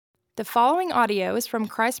The following audio is from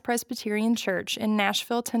Christ Presbyterian Church in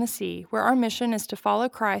Nashville, Tennessee, where our mission is to follow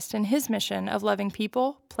Christ in his mission of loving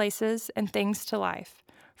people, places, and things to life.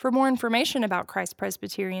 For more information about Christ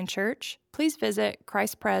Presbyterian Church, please visit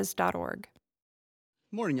christpres.org.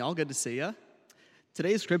 Morning, y'all. Good to see you.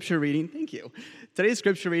 Today's scripture reading, thank you. Today's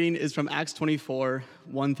scripture reading is from Acts 24,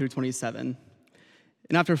 1 through 27.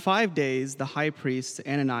 And after 5 days, the high priest,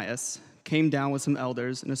 Ananias, came down with some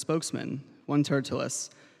elders and a spokesman, one Tertullus.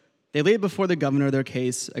 They laid before the governor their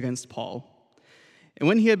case against Paul. And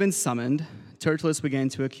when he had been summoned, Tertullus began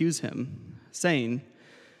to accuse him, saying,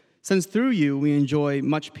 "Since through you we enjoy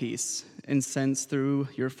much peace, and since through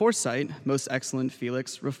your foresight, most excellent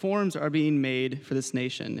Felix, reforms are being made for this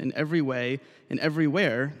nation in every way and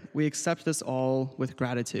everywhere, we accept this all with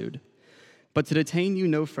gratitude. But to detain you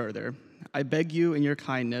no further, I beg you in your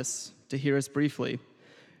kindness to hear us briefly.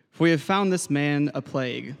 For we have found this man a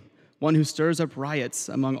plague, one who stirs up riots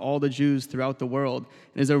among all the Jews throughout the world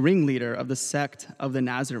and is a ringleader of the sect of the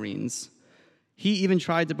Nazarenes. He even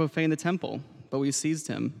tried to profane the temple, but we seized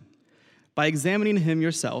him. By examining him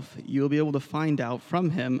yourself, you will be able to find out from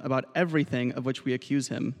him about everything of which we accuse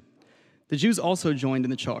him." The Jews also joined in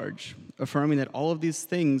the charge, affirming that all of these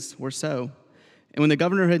things were so. And when the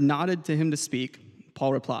governor had nodded to him to speak,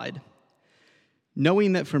 Paul replied,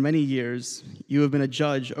 "Knowing that for many years you have been a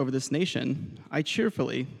judge over this nation, I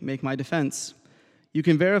cheerfully make my defense. You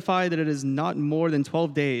can verify that it is not more than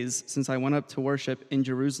 12 days since I went up to worship in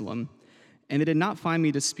Jerusalem, and they did not find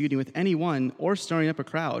me disputing with anyone or stirring up a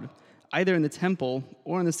crowd, either in the temple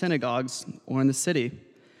or in the synagogues or in the city.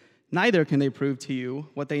 Neither can they prove to you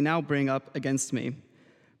what they now bring up against me.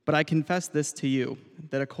 But I confess this to you,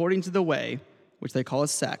 that according to the way, which they call a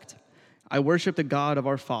sect, I worship the God of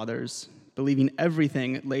our fathers, believing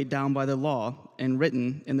everything laid down by the law and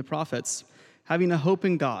written in the prophets, having a hope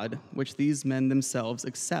in God, which these men themselves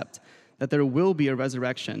accept, that there will be a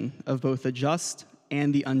resurrection of both the just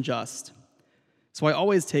and the unjust. So I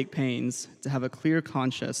always take pains to have a clear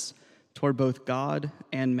conscience toward both God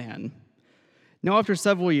and man. Now after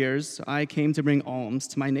several years, I came to bring alms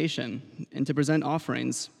to my nation and to present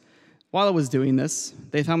offerings. While I was doing this,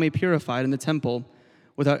 they found me purified in the temple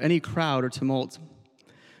without any crowd or tumult.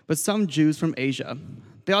 But some Jews from Asia,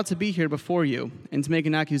 they ought to be here before you and to make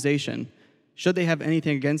an accusation, should they have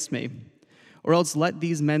anything against me. Or else let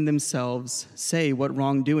these men themselves say what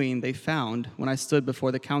wrongdoing they found when I stood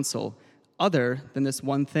before the council, other than this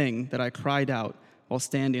one thing that I cried out while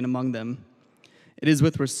standing among them. It is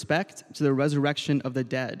with respect to the resurrection of the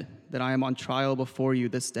dead that I am on trial before you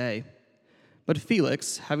this day." But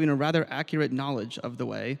Felix, having a rather accurate knowledge of the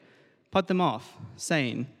way, put them off,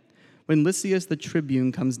 saying, "When Lysias the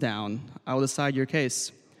tribune comes down, I will decide your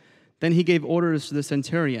case." Then he gave orders to the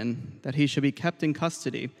centurion that he should be kept in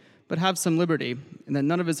custody, but have some liberty, and that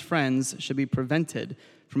none of his friends should be prevented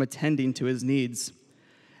from attending to his needs.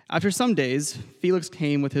 After some days, Felix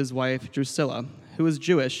came with his wife Drusilla, who was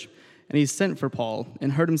Jewish, and he sent for Paul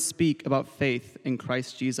and heard him speak about faith in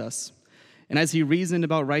Christ Jesus. And as he reasoned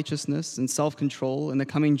about righteousness and self-control and the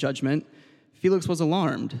coming judgment, Felix was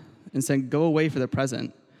alarmed and said, "Go away for the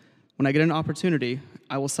present. When I get an opportunity,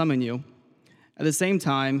 I will summon you." At the same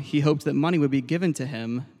time, he hoped that money would be given to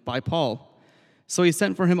him by Paul. So he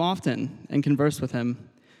sent for him often and conversed with him.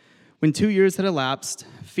 When 2 years had elapsed,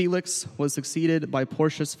 Felix was succeeded by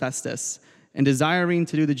Porcius Festus, and desiring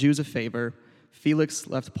to do the Jews a favor, Felix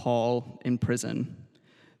left Paul in prison.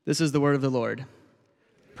 This is the word of the Lord.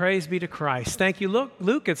 Praise be to Christ. Thank you,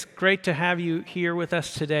 Luke. It's great to have you here with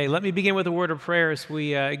us today. Let me begin with a word of prayer as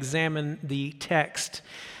we examine the text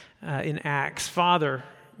in Acts. Father,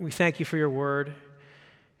 we thank you for your word,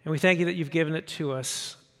 and we thank you that you've given it to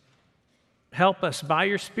us. Help us by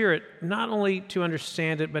your Spirit not only to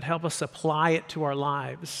understand it, but help us apply it to our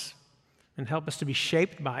lives and help us to be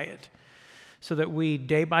shaped by it so that we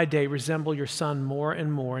day by day resemble your Son more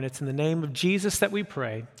and more. And it's in the name of Jesus that we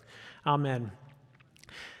pray. Amen.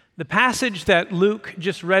 The passage that Luke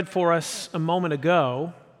just read for us a moment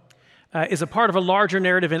ago is a part of a larger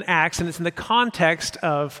narrative in Acts, and it's in the context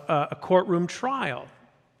of a courtroom trial.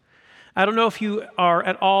 I don't know if you are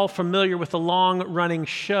at all familiar with the long-running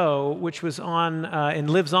show, which was on and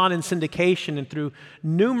lives on in syndication and through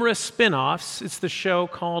numerous spin-offs. It's the show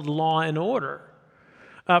called Law and Order.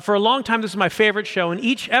 For a long time, this was my favorite show, and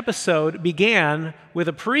each episode began with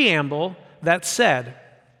a preamble that said,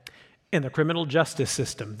 "In the criminal justice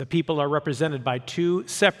system, the people are represented by two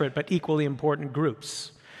separate but equally important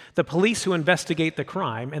groups: the police who investigate the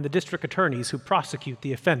crime and the district attorneys who prosecute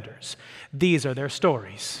the offenders. These are their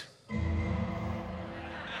stories."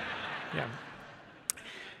 Yeah.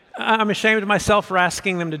 I'm ashamed of myself for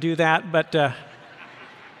asking them to do that, but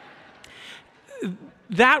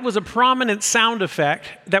that was a prominent sound effect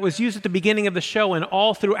that was used at the beginning of the show and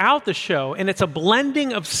all throughout the show. And it's a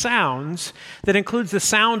blending of sounds that includes the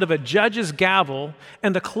sound of a judge's gavel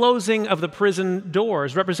and the closing of the prison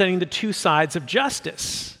doors, representing the two sides of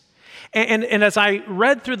justice. And as I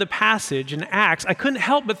read through the passage in Acts, I couldn't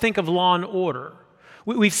help but think of Law and Order.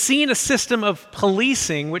 We've seen a system of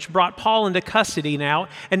policing which brought Paul into custody now,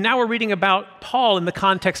 and now we're reading about Paul in the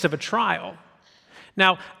context of a trial.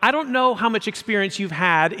 Now, I don't know how much experience you've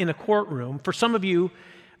had in a courtroom. For some of you,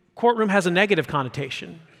 courtroom has a negative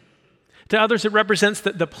connotation. To others, it represents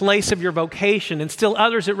the place of your vocation, and still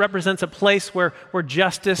others, it represents a place where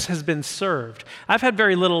justice has been served. I've had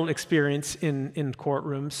very little experience in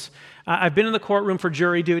courtrooms. I've been in the courtroom for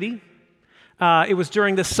jury duty. It was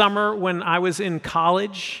during the summer when I was in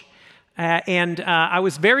college, and I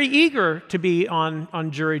was very eager to be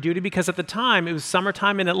on jury duty because at the time it was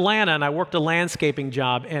summertime in Atlanta and I worked a landscaping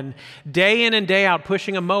job, and day in and day out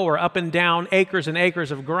pushing a mower up and down acres and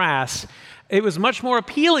acres of grass, it was much more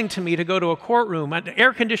appealing to me to go to a courtroom, an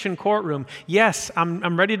air-conditioned courtroom. Yes,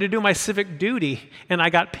 I'm ready to do my civic duty, and I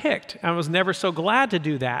got picked. I was never so glad to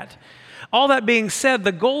do that. All that being said,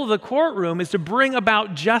 the goal of the courtroom is to bring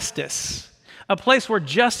about justice, a place where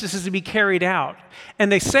justice is to be carried out.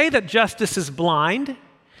 And they say that justice is blind,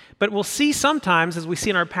 but we'll see sometimes, as we see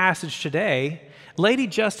in our passage today, Lady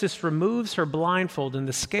Justice removes her blindfold and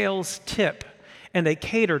the scales tip, and they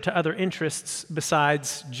cater to other interests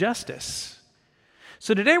besides justice.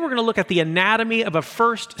 So today we're going to look at the anatomy of a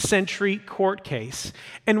first-century court case,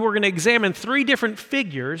 and we're going to examine three different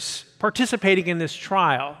figures participating in this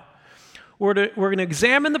trial. We're going to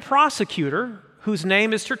examine the prosecutor, whose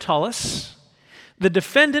name is Tertullus, the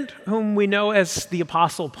defendant, whom we know as the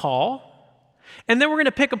Apostle Paul, and then we're going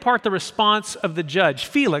to pick apart the response of the judge,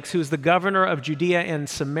 Felix, who is the governor of Judea and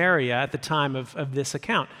Samaria at the time of this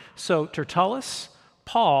account. So Tertullus,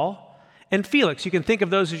 Paul, and Felix. You can think of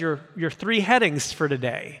those as your three headings for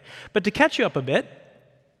today. But to catch you up a bit,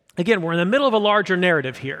 again, we're in the middle of a larger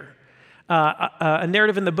narrative here, a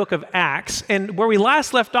narrative in the book of Acts. And where we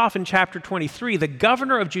last left off in chapter 23, the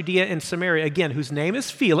governor of Judea and Samaria, again, whose name is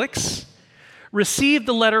Felix, received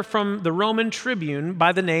the letter from the Roman tribune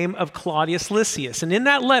by the name of Claudius Lysias. And in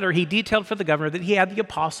that letter, he detailed for the governor that he had the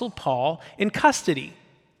Apostle Paul in custody.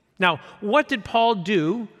 Now, what did Paul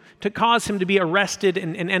do to cause him to be arrested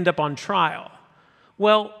and end up on trial?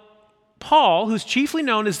 Well, Paul, who's chiefly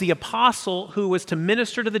known as the apostle who was to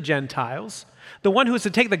minister to the Gentiles, the one who was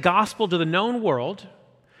to take the gospel to the known world,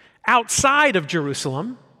 outside of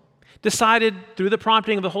Jerusalem, decided through the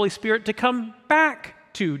prompting of the Holy Spirit to come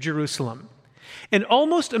back to Jerusalem. And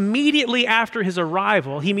almost immediately after his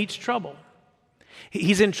arrival, he meets trouble.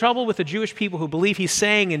 He's in trouble with the Jewish people who believe he's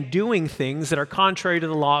saying and doing things that are contrary to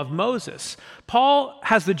the law of Moses. Paul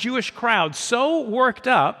has the Jewish crowd so worked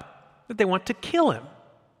up that they want to kill him.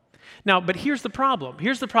 Now, but here's the problem.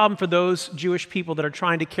 Here's the problem for those Jewish people that are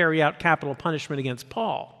trying to carry out capital punishment against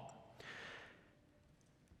Paul.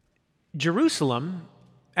 Jerusalem,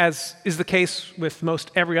 as is the case with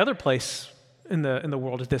most every other place in the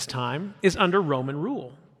world at this time, is under Roman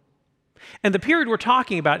rule. And the period we're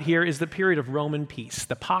talking about here is the period of Roman peace,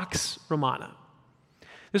 the Pax Romana.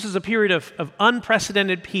 This is a period of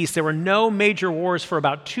unprecedented peace. There were no major wars for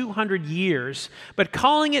about 200 years, but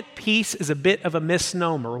calling it peace is a bit of a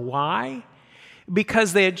misnomer. Why?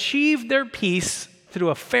 Because they achieved their peace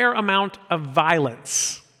through a fair amount of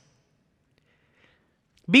violence.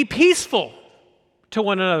 Be peaceful to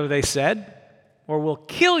one another, they said, or we'll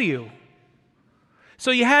kill you. So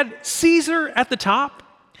you had Caesar at the top,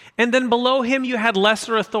 and then below him you had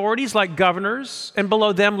lesser authorities like governors, and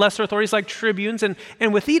below them lesser authorities like tribunes. And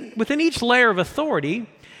within each layer of authority,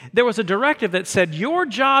 there was a directive that said, your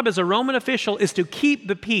job as a Roman official is to keep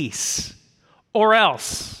the peace, or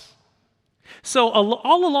else. So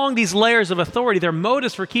all along these layers of authority, their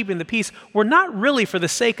motives for keeping the peace were not really for the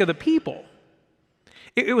sake of the people.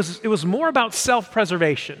 It was more about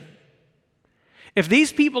self-preservation. If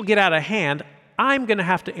these people get out of hand, I'm going to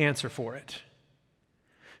have to answer for it.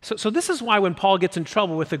 So this is why when Paul gets in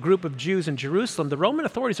trouble with a group of Jews in Jerusalem, the Roman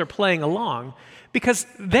authorities are playing along because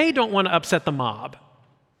they don't want to upset the mob.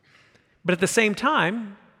 But at the same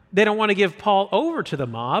time, they don't want to give Paul over to the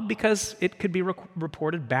mob because it could be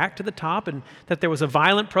reported back to the top and that there was a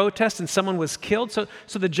violent protest and someone was killed. So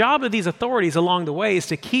the job of these authorities along the way is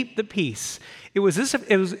to keep the peace. It was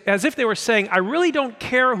as if they were saying, I really don't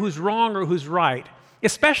care who's wrong or who's right,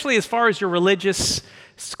 especially as far as your religious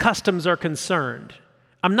customs are concerned.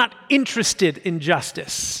 I'm not interested in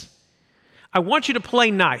justice. I want you to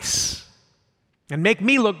play nice and make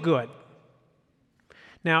me look good.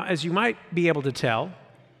 Now, as you might be able to tell,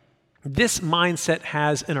 This mindset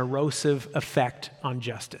has an erosive effect on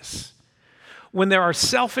justice. When there are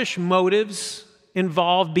selfish motives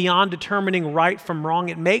involved beyond determining right from wrong,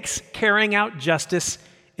 it makes carrying out justice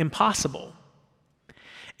impossible.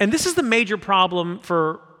 And this is the major problem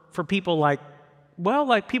for people like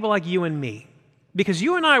people like you and me. Because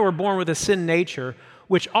you and I were born with a sin nature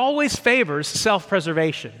which always favors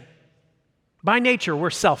self-preservation. By nature, we're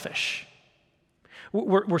selfish.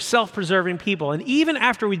 We're self-preserving people. And even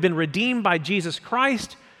after we've been redeemed by Jesus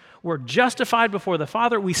Christ, we're justified before the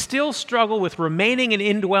Father, we still struggle with remaining in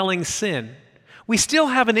indwelling sin. We still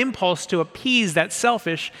have an impulse to appease that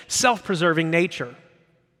selfish, self-preserving nature.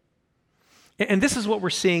 And this is what we're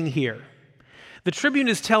seeing here. The tribune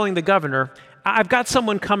is telling the governor, I've got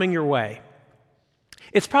someone coming your way.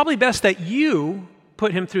 It's probably best that you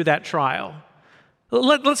put him through that trial.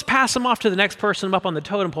 Let's pass him off to the next person up on the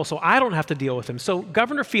totem pole so I don't have to deal with him. So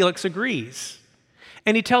Governor Felix agrees.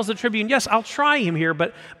 And he tells the tribune, yes, I'll try him here,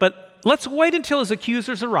 but let's wait until his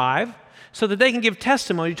accusers arrive so that they can give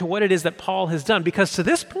testimony to what it is that Paul has done. Because to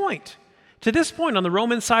this point on the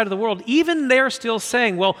Roman side of the world, even they're still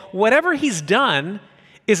saying, well, whatever he's done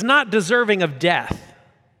is not deserving of death.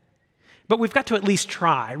 But we've got to at least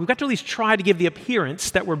try. We've got to at least try to give the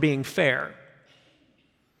appearance that we're being fair.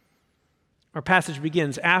 Our passage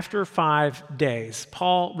begins, after 5 days,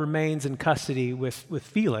 Paul remains in custody with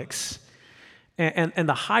Felix, and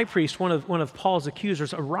the high priest, one of Paul's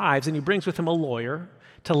accusers, arrives, and he brings with him a lawyer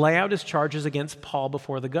to lay out his charges against Paul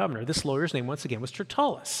before the governor. This lawyer's name, once again, was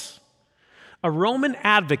Tertullus, a Roman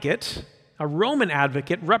advocate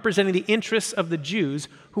representing the interests of the Jews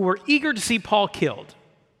who were eager to see Paul killed.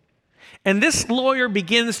 And this lawyer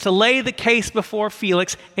begins to lay the case before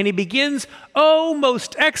Felix, and he begins, "Oh,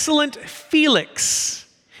 most excellent Felix."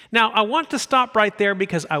 Now, I want to stop right there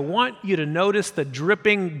because I want you to notice the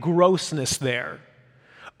dripping grossness there.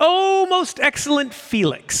 "Oh, most excellent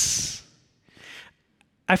Felix."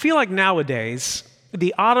 I feel like nowadays,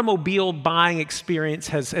 the automobile buying experience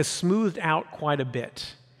has smoothed out quite a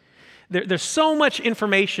bit. There's so much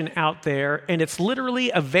information out there, and it's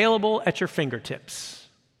literally available at your fingertips.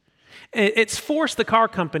 It's forced the car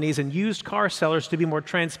companies and used car sellers to be more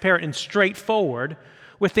transparent and straightforward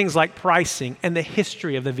with things like pricing and the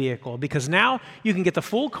history of the vehicle, because now you can get the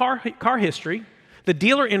full car history, the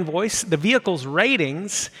dealer invoice, the vehicle's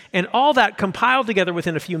ratings, and all that compiled together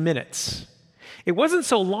within a few minutes. It wasn't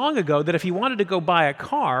so long ago that if you wanted to go buy a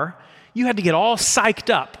car, you had to get all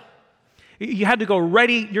psyched up. You had to go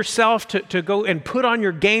ready yourself to go and put on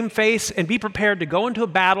your game face and be prepared to go into a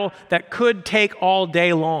battle that could take all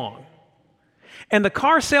day long. And the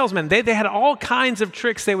car salesmen, they had all kinds of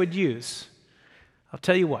tricks they would use. I'll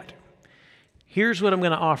tell you what, here's what I'm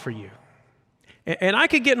going to offer you. And I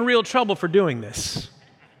could get in real trouble for doing this.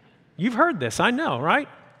 You've heard this, I know, right?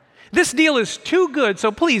 This deal is too good,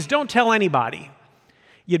 so please don't tell anybody.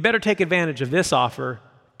 You'd better take advantage of this offer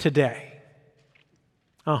today.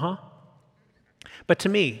 But to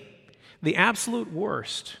me, the absolute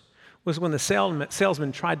worst was when the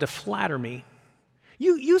salesman tried to flatter me.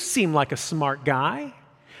 You seem like a smart guy.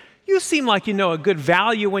 You seem like you know a good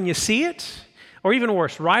value when you see it. Or even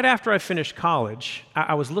worse, right after I finished college,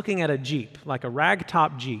 I was looking at a Jeep, like a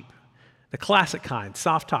ragtop Jeep, the classic kind,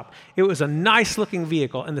 soft top. It was a nice-looking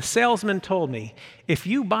vehicle, and the salesman told me, if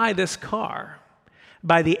you buy this car,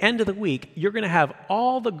 by the end of the week, you're going to have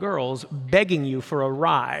all the girls begging you for a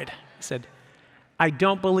ride. I said, I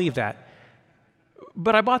don't believe that.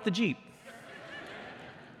 But I bought the Jeep.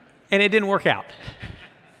 And it didn't work out.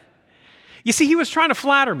 You see, he was trying to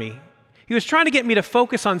flatter me. He was trying to get me to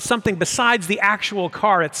focus on something besides the actual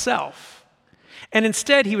car itself. And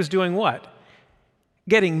instead, he was doing what?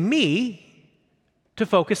 Getting me to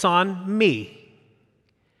focus on me.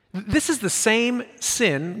 This is the same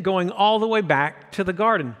sin going all the way back to the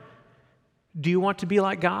garden. Do you want to be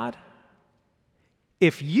like God?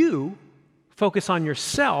 If you focus on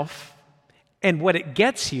yourself and what it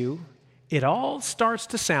gets you, it all starts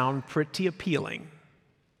to sound pretty appealing.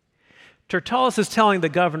 Tertullus is telling the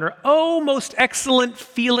governor, "Oh, most excellent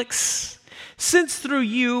Felix, since through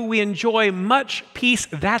you we enjoy much peace."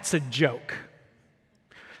 That's a joke.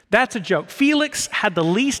 That's a joke. Felix had the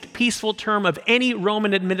least peaceful term of any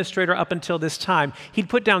Roman administrator up until this time. He'd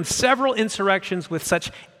put down several insurrections with such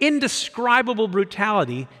indescribable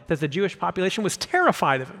brutality that the Jewish population was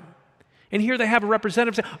terrified of him. And here they have a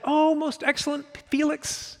representative say, "Oh, most excellent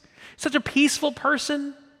Felix, such a peaceful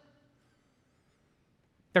person."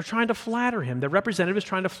 They're trying to flatter him. The representative is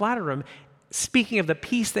trying to flatter him, speaking of the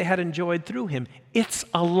peace they had enjoyed through him. It's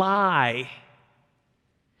a lie.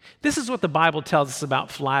 This is what the Bible tells us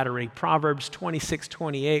about flattery. Proverbs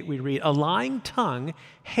 26:28, we read, "A lying tongue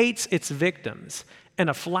hates its victims, and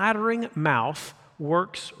a flattering mouth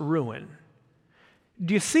works ruin."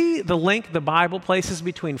 Do you see the link the Bible places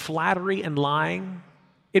between flattery and lying?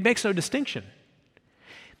 It makes no distinction.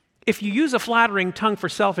 If you use a flattering tongue for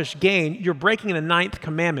selfish gain, you're breaking the 9th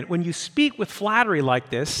commandment. When you speak with flattery like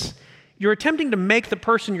this, you're attempting to make the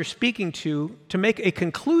person you're speaking to make a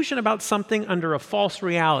conclusion about something under a false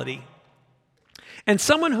reality. And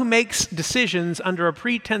someone who makes decisions under a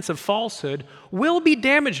pretense of falsehood will be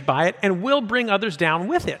damaged by it and will bring others down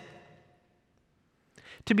with it.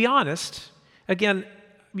 To be honest, again,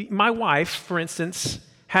 my wife, for instance,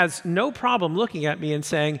 has no problem looking at me and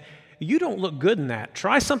saying, "You don't look good in that.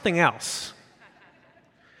 Try something else."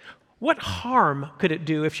 What harm could it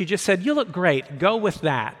do if she just said, "You look great. Go with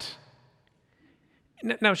that"?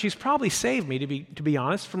 Now, she's probably saved me, to be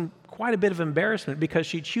honest, from quite a bit of embarrassment because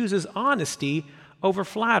she chooses honesty over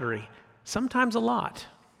flattery, sometimes a lot.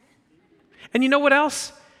 And you know what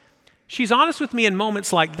else? She's honest with me in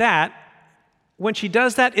moments like that. When she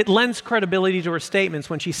does that, it lends credibility to her statements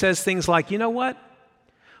when she says things like, "You know what?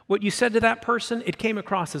 What you said to that person, it came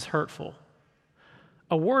across as hurtful."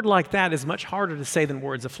 A word like that is much harder to say than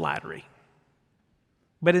words of flattery.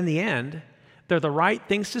 But in the end, they're the right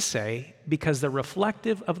things to say because they're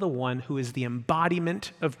reflective of the one who is the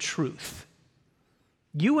embodiment of truth.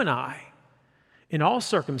 You and I, in all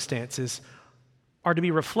circumstances, are to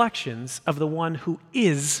be reflections of the one who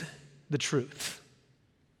is the truth.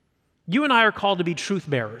 You and I are called to be truth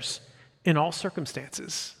bearers in all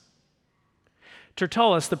circumstances.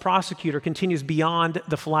 Tertullus, the prosecutor, continues beyond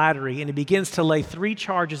the flattery and he begins to lay 3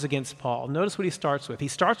 charges against Paul. Notice what he starts with. He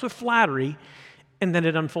starts with flattery and then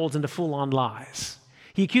it unfolds into full-on lies.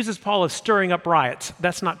 He accuses Paul of stirring up riots.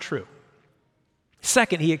 That's not true.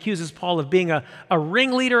 Second, he accuses Paul of being a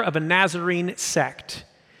ringleader of a Nazarene sect.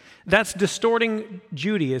 That's distorting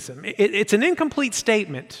Judaism. It's an incomplete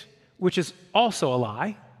statement, which is also a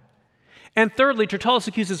lie. And thirdly, Tertullus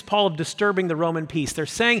accuses Paul of disturbing the Roman peace. They're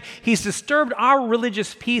saying he's disturbed our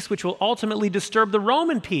religious peace, which will ultimately disturb the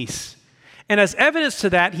Roman peace. And as evidence to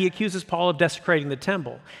that, he accuses Paul of desecrating the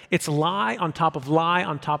temple. It's lie on top of lie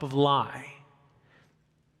on top of lie.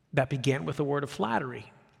 That began with a word of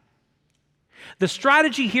flattery. The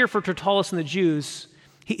strategy here for Tertullus and the Jews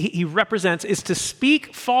he represents is to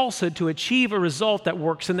speak falsehood to achieve a result that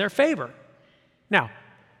works in their favor. Now,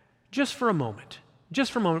 just for a moment,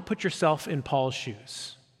 put yourself in Paul's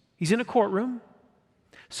shoes. He's in a courtroom,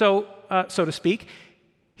 so to speak.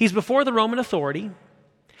 He's before the Roman authority,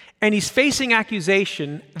 and he's facing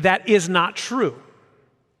accusation that is not true.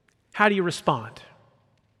 How do you respond?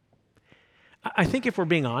 I think if we're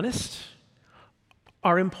being honest,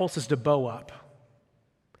 our impulse is to bow up.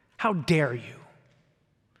 How dare you?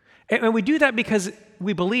 And we do that because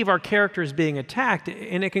we believe our character is being attacked,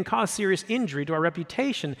 and it can cause serious injury to our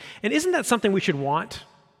reputation. And isn't that something we should want?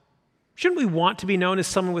 Shouldn't we want to be known as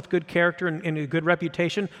someone with good character and a good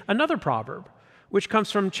reputation? Another proverb, which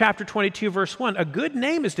comes from chapter 22, verse 1. A good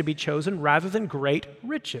name is to be chosen rather than great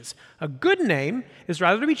riches. A good name is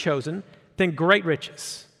rather to be chosen than great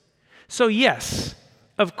riches. So yes,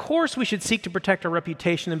 of course we should seek to protect our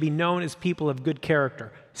reputation and be known as people of good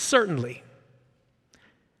character. Certainly.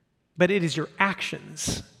 But it is your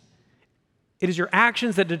actions. It is your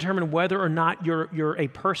actions that determine whether or not you're a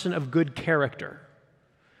person of good character.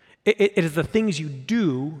 It is the things you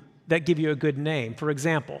do that give you a good name. For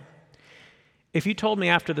example, if you told me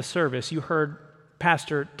after the service you heard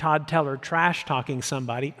Pastor Todd Teller trash-talking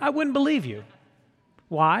somebody, I wouldn't believe you.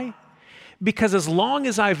 Why? Because as long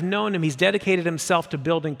as I've known him, he's dedicated himself to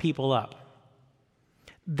building people up.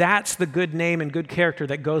 That's the good name and good character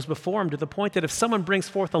that goes before him, to the point that if someone brings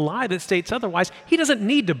forth a lie that states otherwise, he doesn't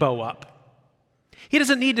need to bow up. He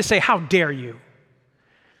doesn't need to say, "How dare you?"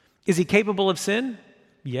 Is he capable of sin?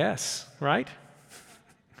 Yes, right?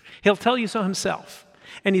 He'll tell you so himself.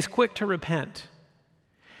 And he's quick to repent.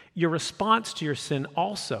 Your response to your sin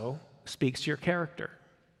also speaks to your character.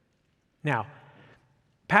 Now,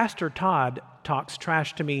 Pastor Todd talks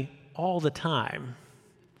trash to me all the time,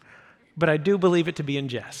 but I do believe it to be in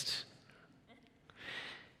jest.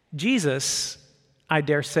 Jesus, I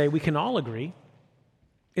dare say we can all agree,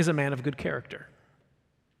 is a man of good character.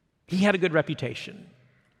 He had a good reputation.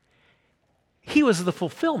 He was the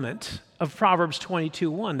fulfillment of Proverbs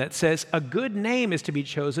 22:1 that says, a good name is to be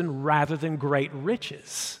chosen rather than great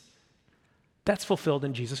riches. That's fulfilled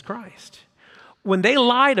in Jesus Christ. When they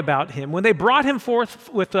lied about him, when they brought him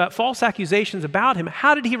forth with false accusations about him,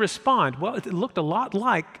 how did he respond? Well, it looked a lot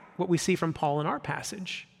like what we see from Paul in our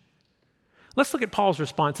passage. Let's look at Paul's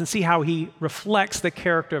response and see how he reflects the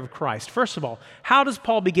character of Christ. First of all, how does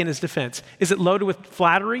Paul begin his defense? Is it loaded with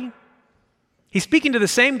flattery? He's speaking to the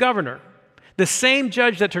same governor, the same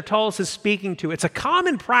judge that Tertullus is speaking to. It's a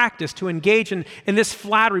common practice to engage in this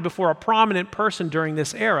flattery before a prominent person during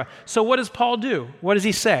this era. So what does Paul do? What does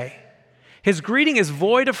he say? His greeting is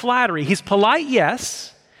void of flattery. He's polite,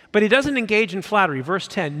 yes, but he doesn't engage in flattery. Verse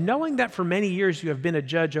 10, knowing that for many years you have been a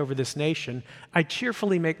judge over this nation, I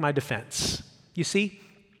cheerfully make my defense. You see,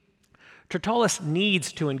 Tertullus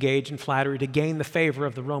needs to engage in flattery to gain the favor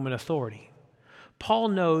of the Roman authority. Paul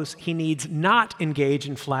knows he needs not engage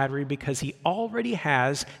in flattery because he already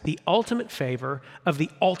has the ultimate favor of the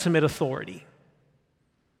ultimate authority.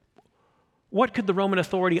 What could the Roman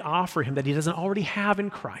authority offer him that he doesn't already have in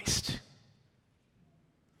Christ?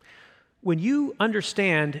 When you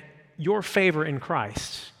understand your favor in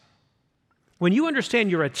Christ, when you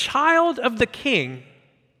understand you're a child of the King,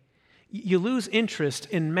 you lose interest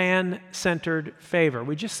in man-centered favor.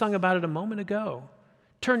 We just sung about it a moment ago.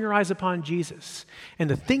 Turn your eyes upon Jesus, and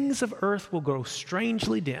the things of earth will grow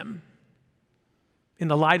strangely dim in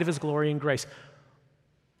the light of his glory and grace.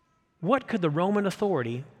 What could the Roman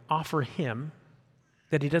authority offer him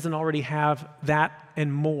that he doesn't already have that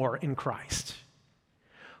and more in Christ?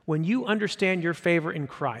 When you understand your favor in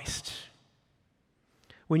Christ,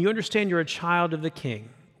 when you understand you're a child of the King,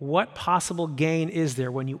 what possible gain is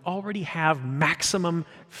there when you already have maximum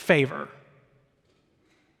favor?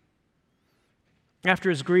 After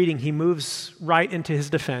his greeting, he moves right into his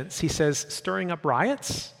defense. He says, stirring up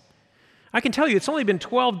riots? I can tell you, it's only been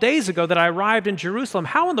 12 days ago that I arrived in Jerusalem.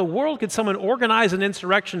 How in the world could someone organize an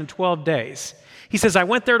insurrection in 12 days? He says, I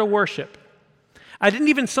went there to worship. I didn't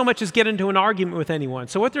even so much as get into an argument with anyone.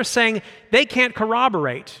 So what they're saying, they can't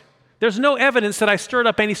corroborate. There's no evidence that I stirred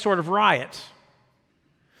up any sort of riot.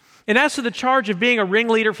 And as to the charge of being a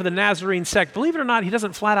ringleader for the Nazarene sect, believe it or not, he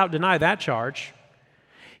doesn't flat out deny that charge.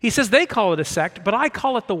 He says they call it a sect, but I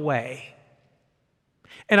call it the way.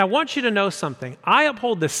 And I want you to know something. I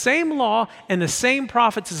uphold the same law and the same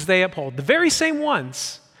prophets as they uphold, the very same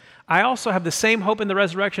ones. I also have the same hope in the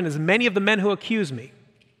resurrection as many of the men who accuse me.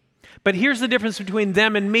 But here's the difference between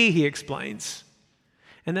them and me, he explains.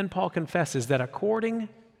 And then Paul confesses that according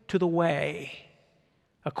to the way,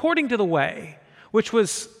 which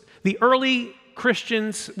was the early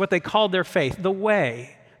Christians, what they called their faith, the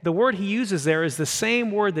way. The word he uses there is the same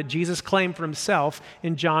word that Jesus claimed for himself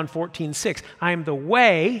in John 14:6. I am the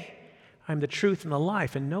way, I'm the truth and the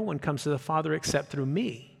life, and no one comes to the Father except through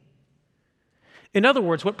me. In other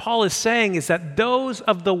words, what Paul is saying is that those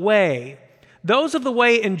of the way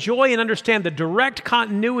enjoy and understand the direct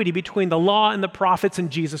continuity between the law and the prophets and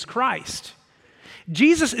Jesus Christ.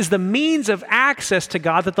 Jesus is the means of access to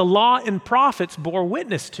God that the law and prophets bore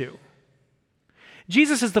witness to.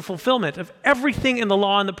 Jesus is the fulfillment of everything in the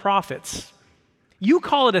law and the prophets. You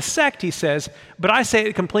call it a sect, he says, but I say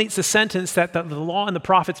it completes the sentence that the law and the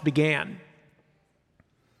prophets began.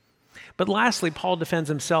 But lastly, Paul defends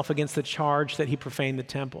himself against the charge that he profaned the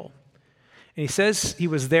temple. And he says he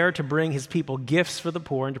was there to bring his people gifts for the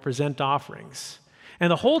poor and to present offerings. And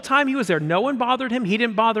the whole time he was there, no one bothered him. He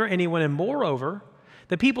didn't bother anyone. And moreover,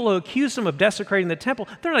 the people who accused him of desecrating the temple,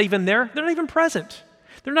 they're not even there. They're not even present.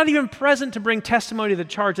 They're not even present to bring testimony to the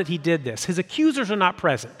charge that he did this. His accusers are not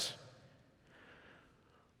present.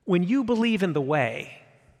 When you believe in the way,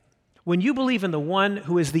 when you believe in the one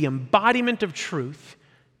who is the embodiment of truth,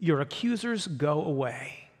 your accusers go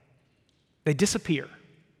away. They disappear.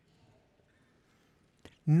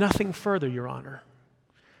 Nothing further, Your Honor.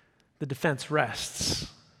 The defense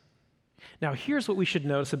rests. Now, here's what we should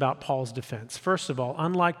notice about Paul's defense. First of all,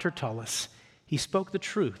 unlike Tertullus, he spoke the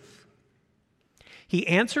truth. He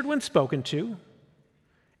answered when spoken to,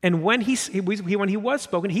 and when he was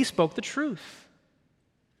spoken, he spoke the truth.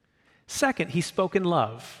 Second, he spoke in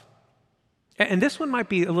love. And this one might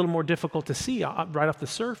be a little more difficult to see right off the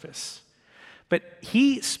surface. But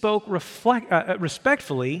he spoke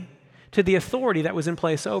respectfully to the authority that was in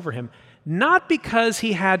place over him, not because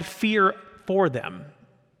he had fear for them,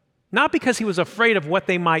 not because he was afraid of what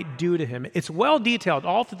they might do to him. It's well detailed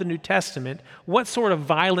all through the New Testament what sort of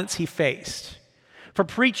violence he faced for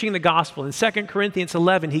preaching the gospel. In 2 Corinthians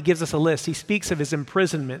 11, he gives us a list. He speaks of his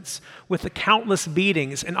imprisonments with the countless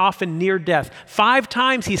beatings and often near death. 5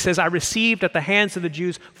 times, he says, I received at the hands of the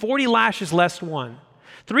Jews 40 lashes less one.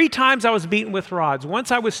 3 times I was beaten with rods.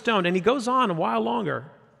 Once I was stoned. And he goes on a while longer.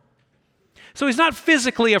 So he's not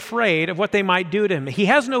physically afraid of what they might do to him. He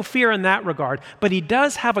has no fear in that regard, but he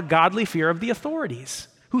does have a godly fear of the authorities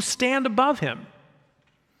who stand above him.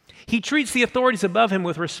 He treats the authorities above him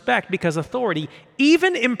with respect because authority,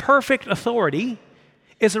 even imperfect authority,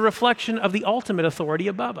 is a reflection of the ultimate authority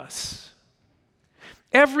above us.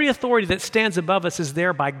 Every authority that stands above us is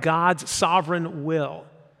there by God's sovereign will.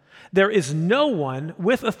 There is no one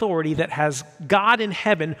with authority that has God in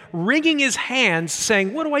heaven wringing his hands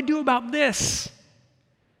saying, what do I do about this?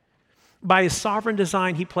 By his sovereign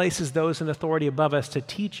design, he places those in authority above us to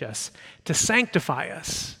teach us, to sanctify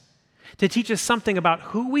us, to teach us something about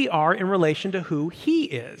who we are in relation to who he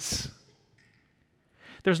is.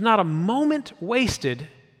 There's not a moment wasted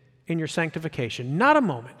in your sanctification, not a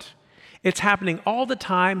moment. It's happening all the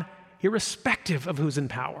time, irrespective of who's in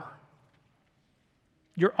power.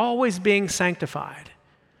 You're always being sanctified.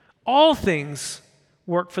 All things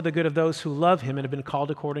work for the good of those who love him and have been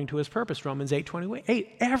called according to his purpose, Romans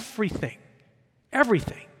 8:28.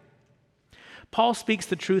 Everything. Paul speaks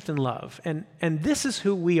the truth in love, and this is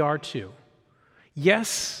who we are too.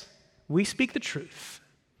 Yes, we speak the truth.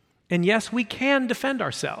 And yes, we can defend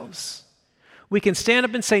ourselves. We can stand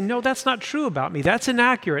up and say, no, that's not true about me. That's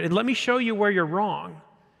inaccurate. And let me show you where you're wrong.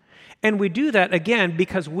 And we do that, again,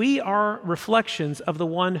 because we are reflections of the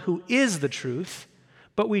one who is the truth,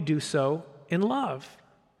 but we do so in love.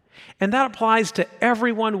 And that applies to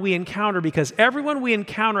everyone we encounter, because everyone we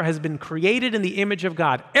encounter has been created in the image of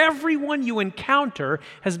God. Everyone you encounter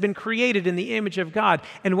has been created in the image of God.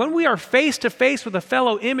 And when we are face to face with a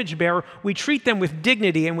fellow image bearer, we treat them with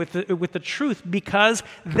dignity and with the truth because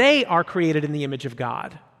they are created in the image of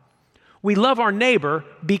God. We love our neighbor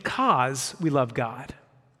because we love God.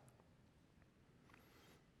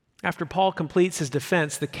 After Paul completes his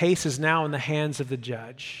defense, the case is now in the hands of the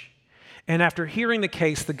judge. And after hearing the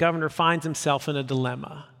case, the governor finds himself in a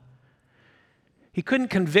dilemma. He couldn't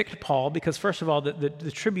convict Paul because, first of all,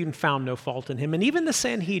 the tribune found no fault in him. And even the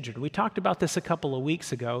Sanhedrin, we talked about this a couple of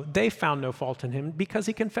weeks ago, they found no fault in him because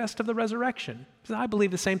he confessed of the resurrection. He said, I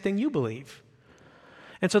believe the same thing you believe.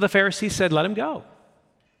 And so the Pharisees said, let him go.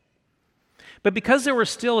 But because there were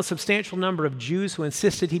still a substantial number of Jews who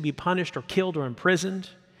insisted he be punished or killed or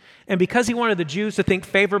imprisoned, and because he wanted the Jews to think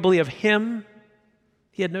favorably of him,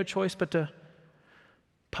 he had no choice but to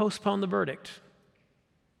postpone the verdict,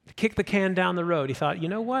 to kick the can down the road. He thought, you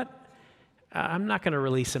know what? I'm not going to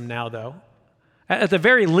release him now, though. At the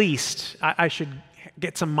very least, I should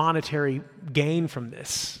get some monetary gain from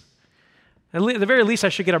this. At the very least, I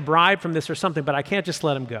should get a bribe from this or something, but I can't just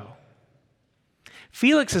let him go.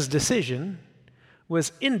 Felix's decision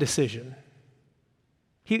was indecision.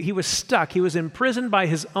 He was stuck. He was imprisoned by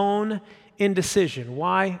his own indecision.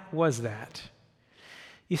 Why was that?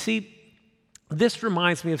 You see, this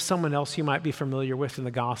reminds me of someone else you might be familiar with in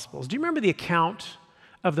the Gospels. Do you remember the account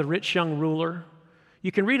of the rich young ruler?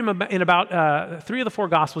 You can read him in about 3 of the 4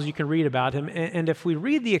 Gospels, you can read about him. And if we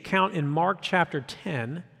read the account in Mark chapter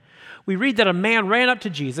 10, we read that a man ran up to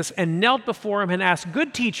Jesus and knelt before him and asked,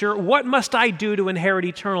 "Good teacher, what must I do to inherit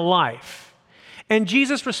eternal life?" And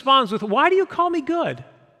Jesus responds with, "Why do you call me good?"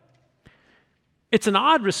 It's an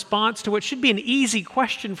odd response to what should be an easy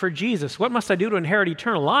question for Jesus. What must I do to inherit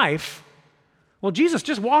eternal life? Well, Jesus,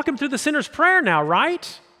 just walk him through the sinner's prayer now,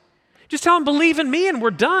 right? Just tell him, believe in me and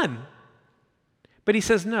we're done. But he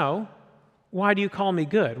says, no. Why do you call me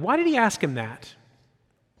good? Why did he ask him that?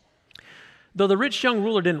 Though the rich young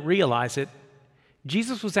ruler didn't realize it,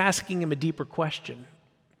 Jesus was asking him a deeper question.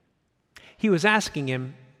 He was asking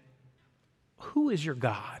him, who is your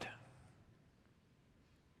God?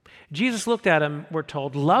 Jesus looked at him, we're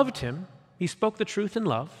told, loved him. He spoke the truth in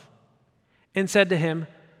love and said to him,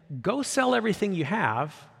 go sell everything you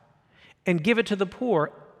have and give it to the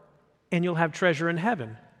poor and you'll have treasure in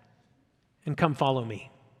heaven. And come follow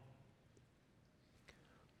me.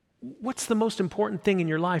 What's the most important thing in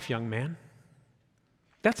your life, young man?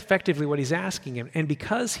 That's effectively what he's asking him. And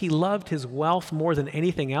because he loved his wealth more than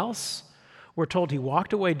anything else, we're told he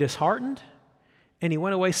walked away disheartened and he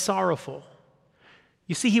went away sorrowful.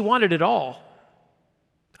 You see, he wanted it all.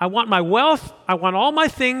 I want my wealth, I want all my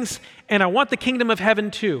things, and I want the kingdom of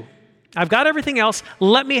heaven too. I've got everything else.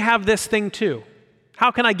 Let me have this thing too.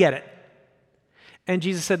 How can I get it? And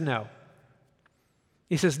Jesus said, no.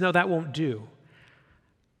 He says, no, that won't do.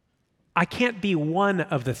 I can't be one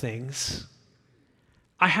of the things.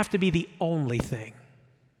 I have to be the only thing.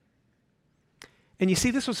 And you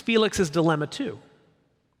see, this was Felix's dilemma too.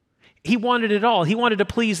 He wanted it all. He wanted to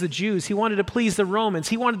please the Jews. He wanted to please the Romans.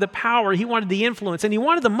 He wanted the power. He wanted the influence. And he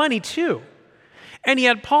wanted the money too. And he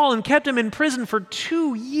had Paul and kept him in prison for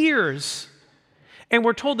 2 years. And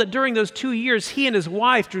we're told that during those 2 years, he and his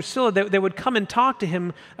wife, Drusilla, they would come and talk to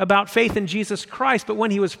him about faith in Jesus Christ. But when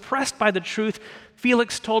he was pressed by the truth,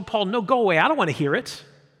 Felix told Paul, no, go away. I don't want to hear it.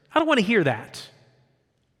 I don't want to hear that.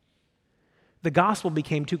 The gospel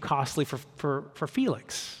became too costly for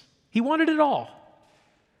Felix. He wanted it all.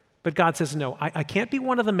 But God says, no, I can't be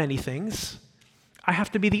one of the many things. I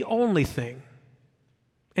have to be the only thing.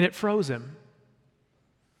 And it froze him.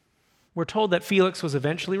 We're told that Felix was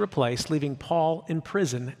eventually replaced, leaving Paul in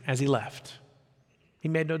prison as he left. He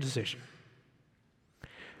made no decision.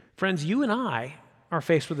 Friends, you and I are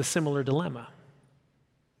faced with a similar dilemma.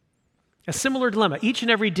 A similar dilemma. Each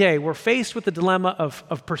and every day, we're faced with the dilemma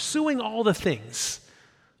of pursuing all the things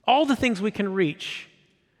we can reach.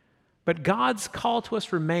 But God's call to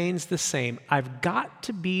us remains the same. I've got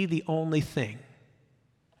to be the only thing.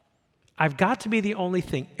 I've got to be the only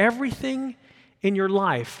thing. Everything in your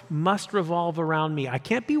life must revolve around me. I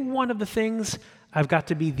can't be one of the things. I've got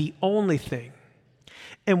to be the only thing.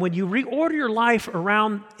 And when you reorder your life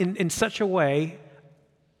around in such a way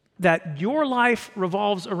that your life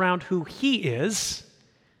revolves around who He is,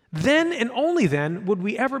 then and only then would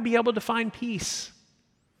we ever be able to find peace.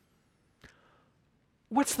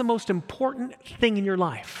 What's the most important thing in your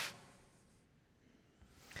life?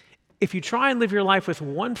 If you try and live your life with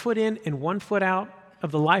one foot in and one foot out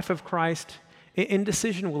of the life of Christ,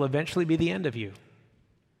 indecision will eventually be the end of you.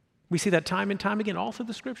 We see that time and time again all through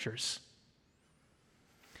the Scriptures.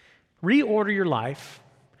 Reorder your life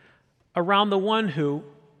around the one who,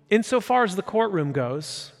 insofar as the courtroom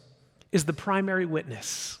goes, is the primary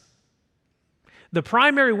witness. The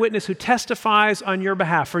primary witness who testifies on your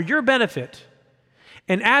behalf for your benefit.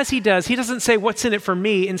 And as he does, he doesn't say, what's in it for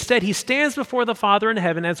me? Instead, he stands before the Father in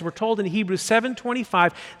heaven, as we're told in Hebrews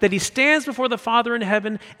 7:25, that he stands before the Father in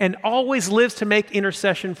heaven and always lives to make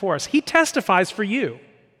intercession for us. He testifies for you.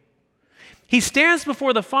 He stands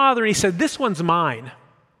before the Father and he said, this one's mine.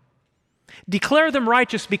 Declare them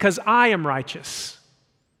righteous because I am righteous.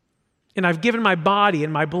 And I've given my body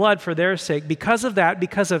and my blood for their sake. Because of that,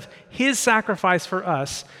 because of his sacrifice for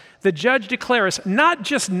us, the judge declares not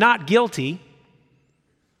just not guilty,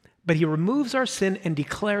 but he removes our sin and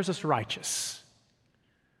declares us righteous.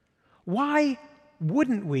 Why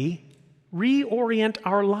wouldn't we reorient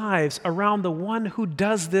our lives around the one who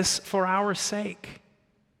does this for our sake?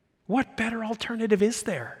 What better alternative is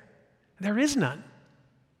there? There is none.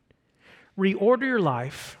 Reorder your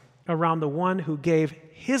life around the one who gave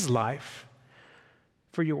his life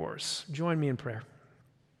for yours. Join me in prayer.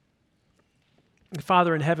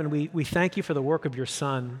 Father in heaven, we thank you for the work of your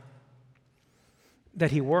Son,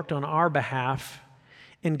 that he worked on our behalf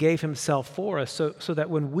and gave himself for us so that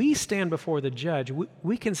when we stand before the judge,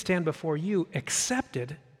 we can stand before you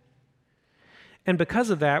accepted. And because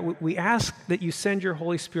of that, we ask that you send your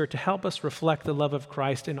Holy Spirit to help us reflect the love of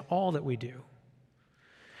Christ in all that we do,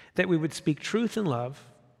 that we would speak truth in love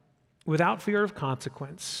without fear of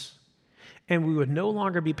consequence, and we would no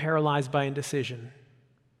longer be paralyzed by indecision.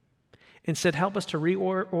 Instead, help us to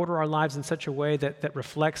reorder our lives in such a way that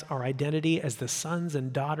reflects our identity as the sons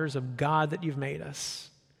and daughters of God that you've made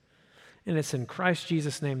us. And it's in Christ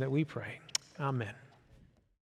Jesus' name that we pray. Amen.